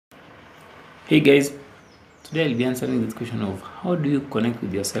Hey guys, today I'll be answering this question of how do you connect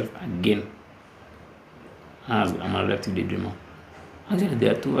with yourself again as a maladaptive daydreamer. Actually,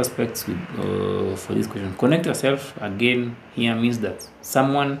 there are two aspects for this question. Connect yourself again here means that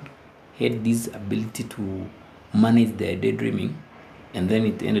someone had this ability to manage their daydreaming and then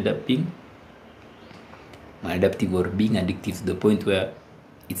it ended up being maladaptive or being addictive to the point where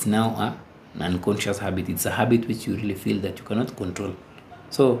it's now an unconscious habit. It's a habit which you really feel that you cannot control.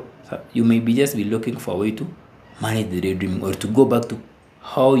 So you may be just be looking for a way to manage the daydreaming or to go back to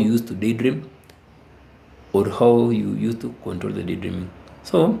how you used to daydream or how you used to control the daydreaming.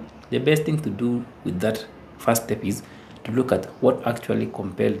 So the best thing to do with that first step is to look at what actually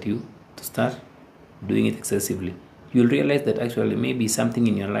compelled you to start doing it excessively. You'll realize that actually maybe something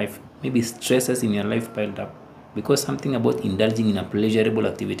in your life, maybe stresses in your life piled up, because something about indulging in a pleasurable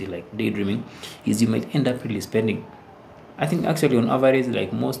activity like daydreaming is you might end up really spending, I think actually on average,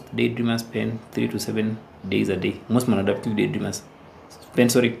 like most daydreamers spend 3 to 7 days a day. Most maladaptive daydreamers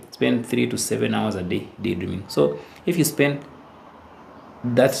spend 3 to 7 hours a day daydreaming. So if you spend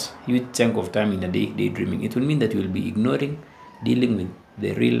that huge chunk of time in a day daydreaming, it will mean that you will be ignoring dealing with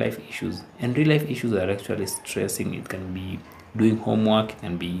the real life issues. And real life issues are actually stressing. It can be doing homework, it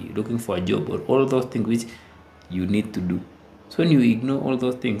can be looking for a job, or all those things which you need to do. So when you ignore all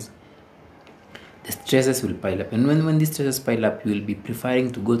those things, the stresses will pile up. And when these stresses pile up, you will be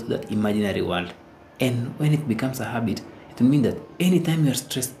preferring to go to that imaginary world. And when it becomes a habit, it will mean that anytime you're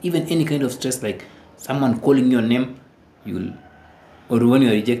stressed, even any kind of stress like someone calling your name, you'll, or when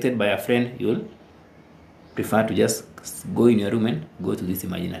you're rejected by a friend, you'll prefer to just go in your room and go to this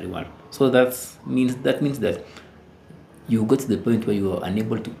imaginary world. So that means that you go to the point where you are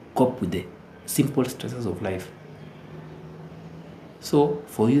unable to cope with the simple stresses of life. So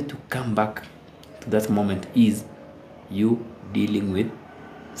for you to come back to that moment is you dealing with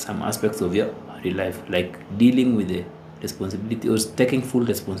some aspects of your real life, like dealing with the responsibility or taking full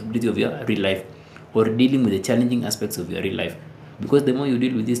responsibility of your real life, or dealing with the challenging aspects of your real life. Because the more you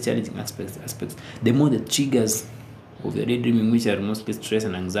deal with these challenging aspects, the more the triggers of your daydreaming, which are mostly stress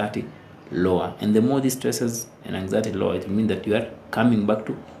and anxiety, lower. And the more these stresses and anxiety lower, it will mean that you are coming back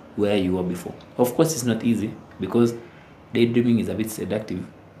to where you were before. Of course, it's not easy because daydreaming is a bit seductive.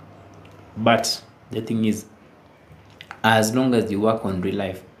 But the thing is, as long as you work on real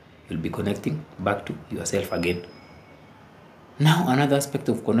life, you'll be connecting back to yourself again. Now, another aspect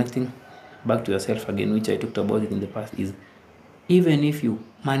of connecting back to yourself again, which I talked about it in the past, is even if you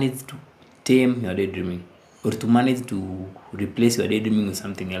manage to tame your daydreaming or to manage to replace your daydreaming with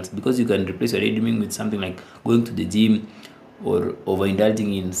something else, because you can replace your daydreaming with something like going to the gym or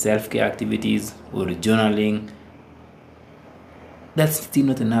overindulging in self-care activities or journaling, that's still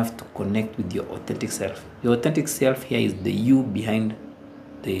not enough to connect with your authentic self. Your authentic self here is the you behind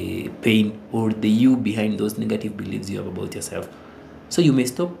the pain or the you behind those negative beliefs you have about yourself. So you may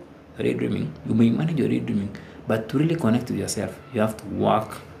stop daydreaming, you may manage your daydreaming, but to really connect with yourself, you have to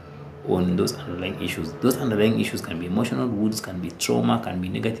work on those underlying issues. Those underlying issues can be emotional wounds, can be trauma, can be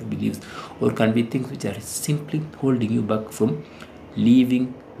negative beliefs, or can be things which are simply holding you back from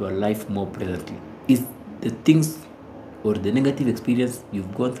living your life more presently. It's the things or the negative experience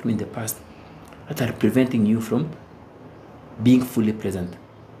you've gone through in the past that are preventing you from being fully present.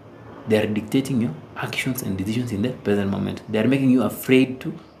 They are dictating your actions and decisions in the present moment. They are making you afraid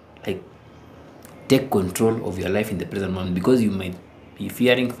to take control of your life in the present moment, because you might be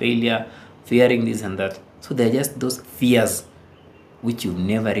fearing failure, fearing this and that. So they're just those fears which you've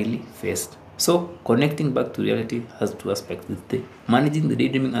never really faced. So connecting back to reality has two aspects. It's the managing the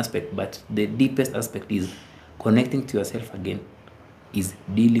daydreaming aspect, but the deepest aspect is connecting to yourself again, is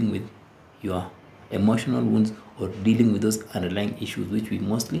dealing with your emotional wounds or dealing with those underlying issues which we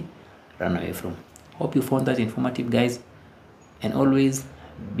mostly run away from. Hope you found that informative, guys, and always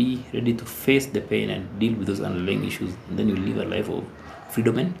be ready to face the pain and deal with those underlying issues, and then you live a life of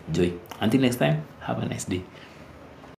freedom and joy. Until next time, have a nice day.